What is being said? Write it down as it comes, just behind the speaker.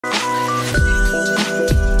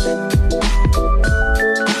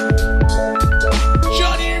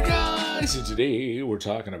Today we're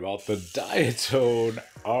talking about the Diatone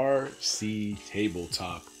RC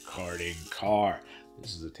tabletop karting car.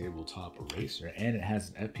 This is a tabletop racer and it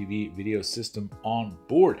has an FPV video system on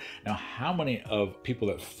board. Now, how many of people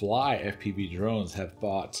that fly FPV drones have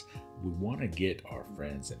thought we want to get our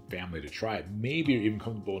friends and family to try it? Maybe you're even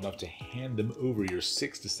comfortable enough to hand them over your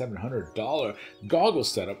 $600 to $700 goggle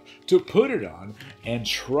setup to put it on and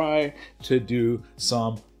try to do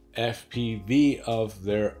some FPV of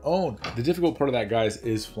their own. The difficult part of that, guys,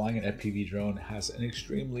 is flying an FPV drone has an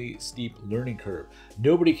extremely steep learning curve.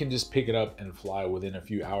 Nobody can just pick it up and fly within a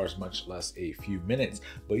few hours, much less a few minutes.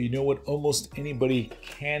 But you know what almost anybody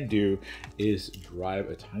can do is drive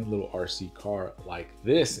a tiny little RC car like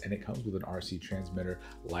this, and it comes with an RC transmitter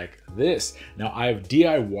like this. Now, I've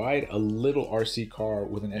DIY'd a little RC car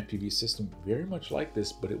with an FPV system very much like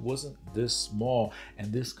this, but it wasn't this small,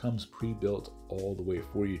 and this comes pre-built all the way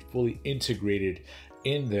for you, fully integrated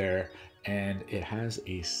in there, and it has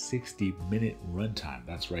a 60-minute runtime.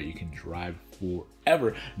 That's right, you can drive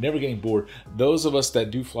forever, never getting bored. Those of us that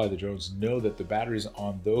do fly the drones know that the batteries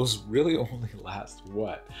on those really only last,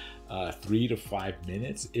 what, 3 to 5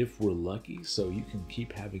 minutes if we're lucky, so you can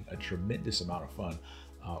keep having a tremendous amount of fun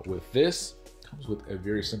with this. Comes with a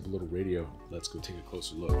very simple little radio. Let's go take a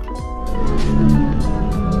closer look.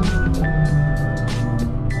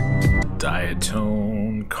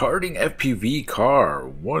 Diatone karting FPV car,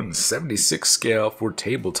 1/76 scale for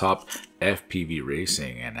tabletop FPV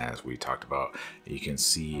racing. And as we talked about, you can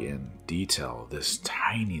see in detail this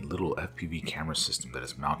tiny little FPV camera system that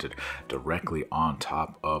is mounted directly on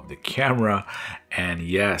top of the camera. And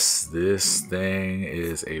yes, this thing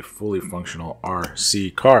is a fully functional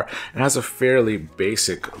RC car. It has a fairly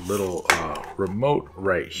basic little remote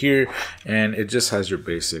right here, and it just has your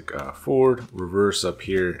basic forward, reverse up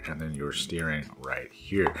here, and then your steering right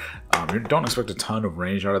here. You don't expect a ton of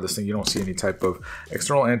range out of this thing. You don't see any type of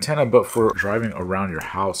external antenna, but for driving around your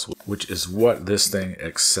house, which is what this thing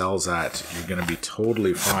excels at, you're going to be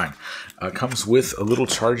totally fine. Comes with a little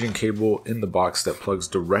charging cable in the box that plugs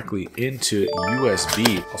directly into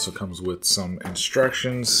USB. Also comes with some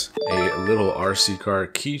instructions, a little RC car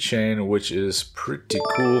keychain, which is pretty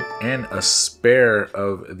cool, and a spare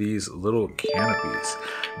of these little canopies.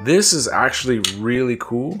 This is actually really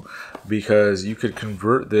cool because you could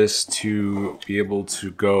convert this to be able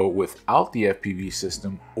to go without the FPV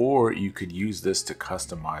system, or you could use this to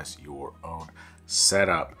customize your own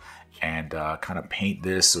setup and kind of paint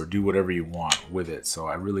this or do whatever you want with it. So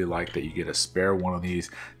I really like that you get a spare one of these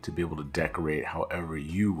to be able to decorate however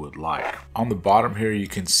you would like. On the bottom here, you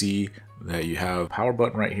can see that you have a power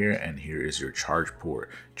button right here, and here is your charge port.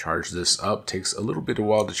 Charge this up, takes a little bit of a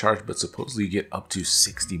while to charge, but supposedly you get up to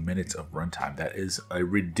 60 minutes of runtime. That is a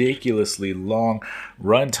ridiculously long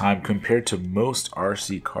runtime compared to most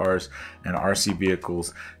RC cars and RC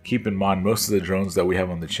vehicles. Keep in mind, most of the drones that we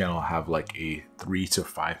have on the channel have like a 3 to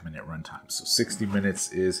 5 minute runtime. So 60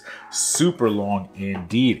 minutes is super long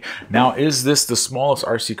indeed. Now, is this the smallest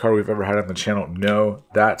RC car we've ever had on the channel? No,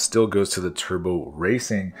 that still goes to the turbo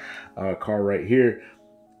racing car right here.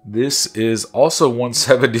 This is also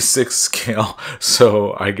 1/76 scale,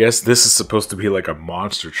 so I guess this is supposed to be like a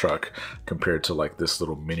monster truck compared to like this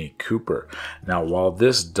little Mini Cooper. Now, while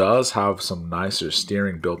this does have some nicer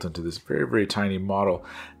steering built into this very, very tiny model,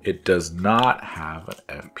 it does not have an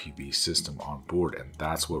FPV system on board, and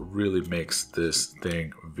that's what really makes this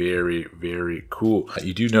thing very, very cool.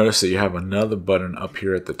 You do notice that you have another button up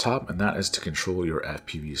here at the top, and that is to control your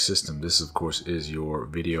FPV system. This, of course, is your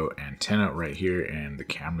video antenna right here and the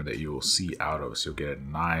camera that you will see out of, so you'll get a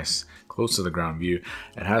nice close to the ground view.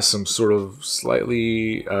 It has some sort of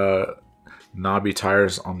slightly knobby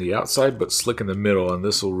tires on the outside, but slick in the middle, and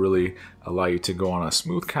this will really allow you to go on a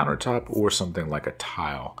smooth countertop or something like a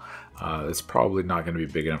tile. It's probably not going to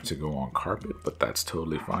be big enough to go on carpet, but that's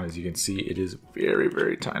totally fine. As you can see, it is very,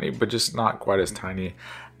 very tiny, but just not quite as tiny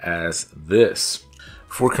as this.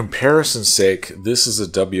 For comparison's sake, this is a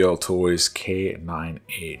WL Toys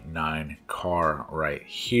K989 car right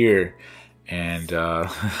here, and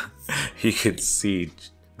you can see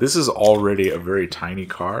this is already a very tiny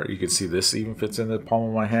car. You can see this even fits in the palm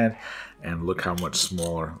of my hand, and look how much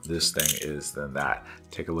smaller this thing is than that.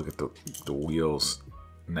 Take a look at the wheels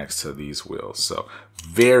next to these wheels. So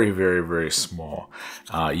very, very, very small.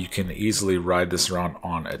 You can easily ride this around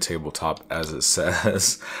on a tabletop, as it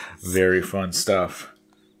says. Very fun stuff.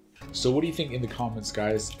 So what do you think in the comments,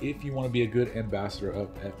 guys? If you want to be a good ambassador of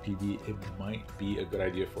FPV, it might be a good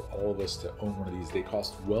idea for all of us to own one of these. They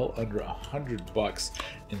cost well under $100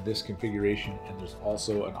 in this configuration, and there's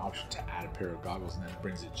also an option to add a pair of goggles, and that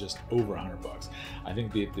brings it just over $100. I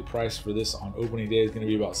think the price for this on opening day is going to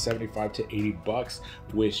be about $75 to $80,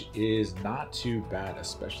 which is not too bad,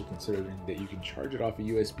 especially considering that you can charge it off a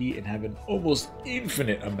USB and have an almost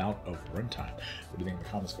infinite amount of runtime. What do you think in the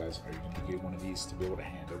comments, guys? Are you going to get one of these to be able to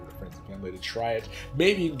hand over to friends and family to try it?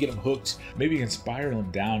 Maybe you can get them hooked. Maybe you can spiral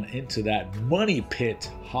them down into that money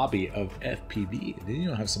pit hobby of FPV. Then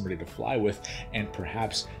you'll have somebody to fly with and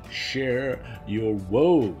perhaps share your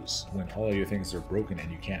woes when all of your things are broken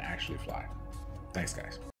and you can't actually fly. Thanks,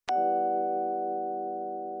 guys.